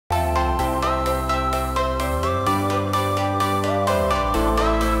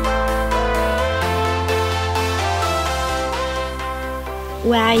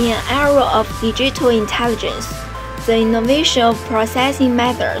We are in an era of digital intelligence, the innovation of processing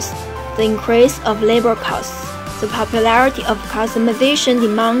methods, the increase of labor costs, the popularity of customization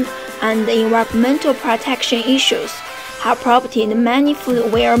demand, and the environmental protection issues have prompted many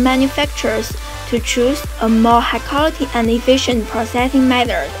footwear manufacturers to choose a more high-quality and efficient processing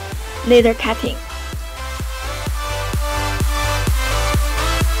method, laser cutting.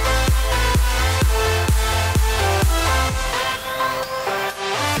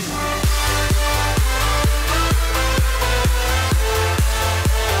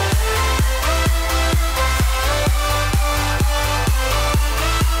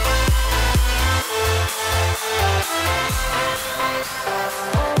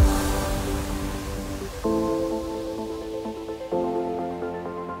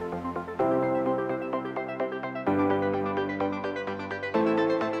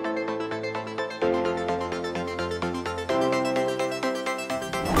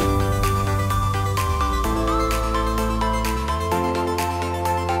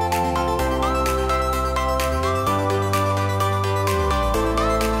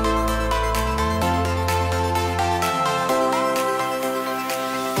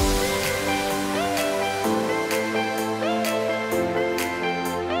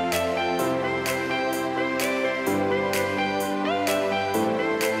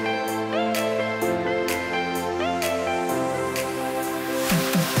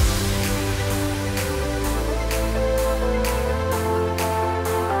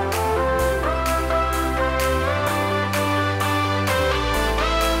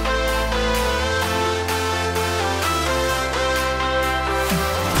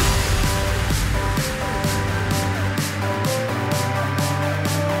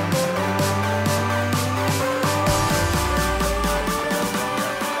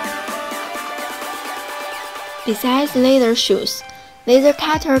 Besides laser shoes, laser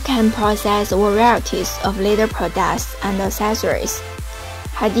cutter can process varieties of laser products and accessories.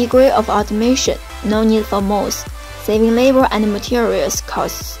 High degree of automation, no need for molds, saving labor and materials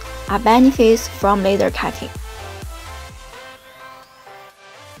costs are benefits from laser cutting.